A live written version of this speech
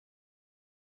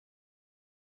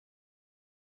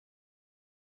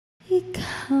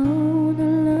ikaw na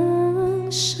lang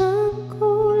siyang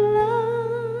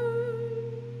kulang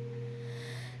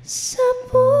sa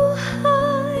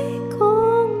buhay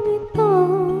kong ito.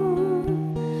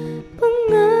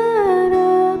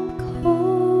 Pangarap ko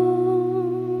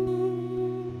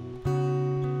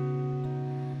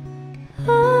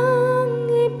ang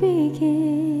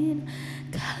ibigin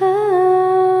ka.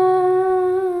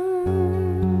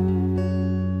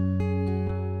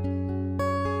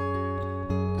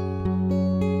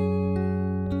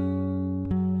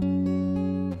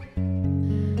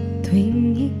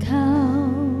 Tuwing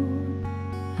ikaw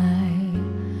ay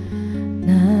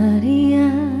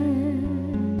nariyan,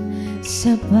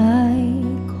 sabay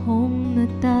kong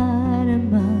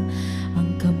nadarama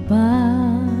ang kaba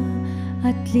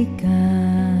at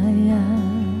ligaya.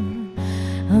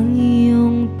 Ang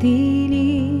iyong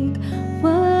tinig,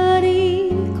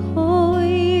 waring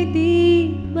ko'y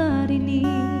di marinig,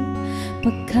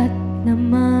 pagkat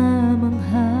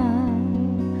namamangha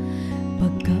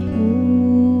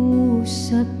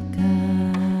pagkausap ka.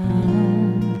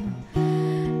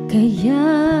 Kaya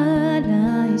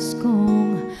nais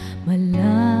kong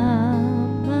malaman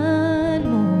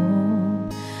mo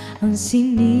ang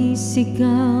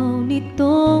sinisigaw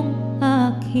nitong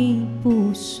aking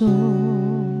puso.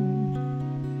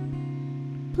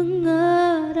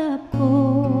 Pangarap ko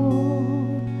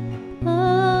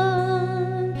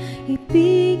ang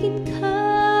ibigin ka,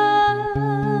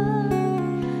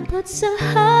 at sa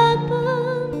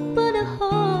habang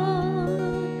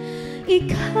panahon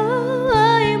ikaw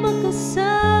ay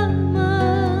makasama.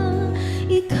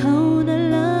 Ikaw na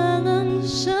lang ang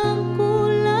siyang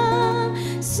kulang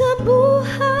sa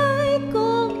buhay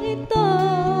kong ito.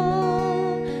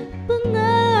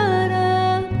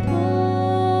 Pangarap ko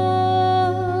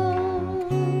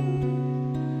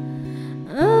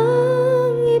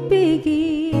ang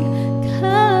ibigin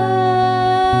ka.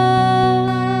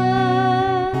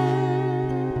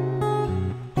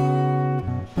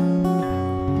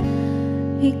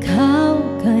 Ikaw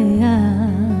kaya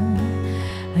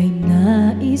ay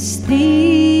nais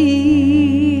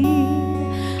din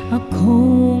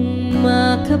akong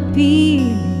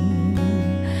makapiling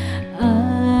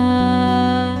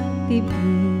at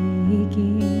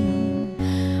ibigin.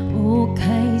 O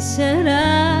kay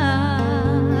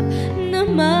sarap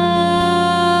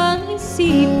namang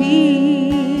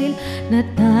isipin na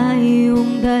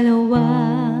tayong dalawa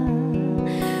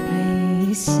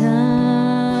ay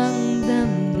isang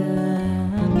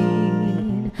damdamin.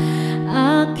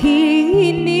 Aking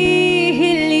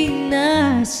hinihiling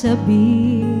na sabihin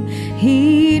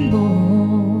mo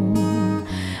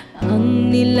ang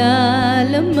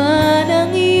nilalaman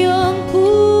ng iyong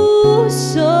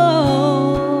puso.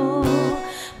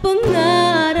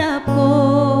 Pangarap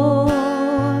ko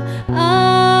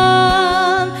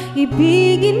ang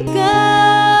ibigin ka,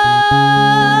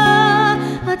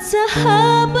 at sa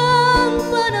habang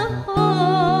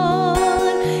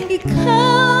panahon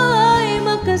ikaw ay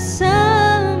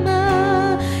makasama.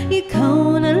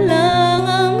 Ikaw na lang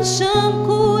ang siyang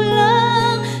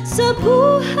kulang sa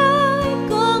buhay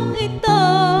kong ito.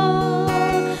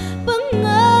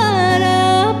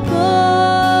 Pangarap ko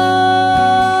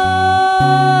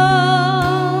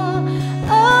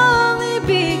ang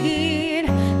ibigin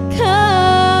ka.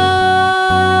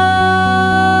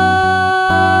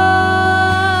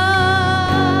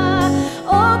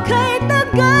 O kahit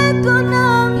tagal ko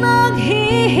nang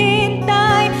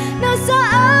maghihintay, na sa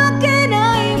akin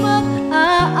ay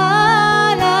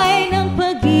mag-aalay ng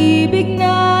pag-ibig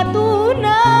na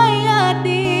tunay at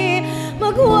di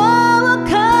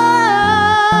magwawakas.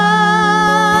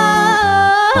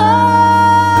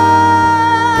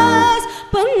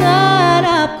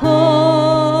 Pangarap ko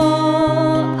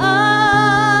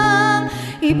ang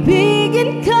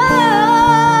ibigin ka,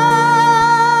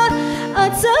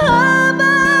 at sa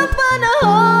habang panahon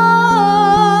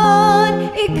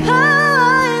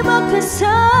ikaw ay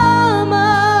makasama.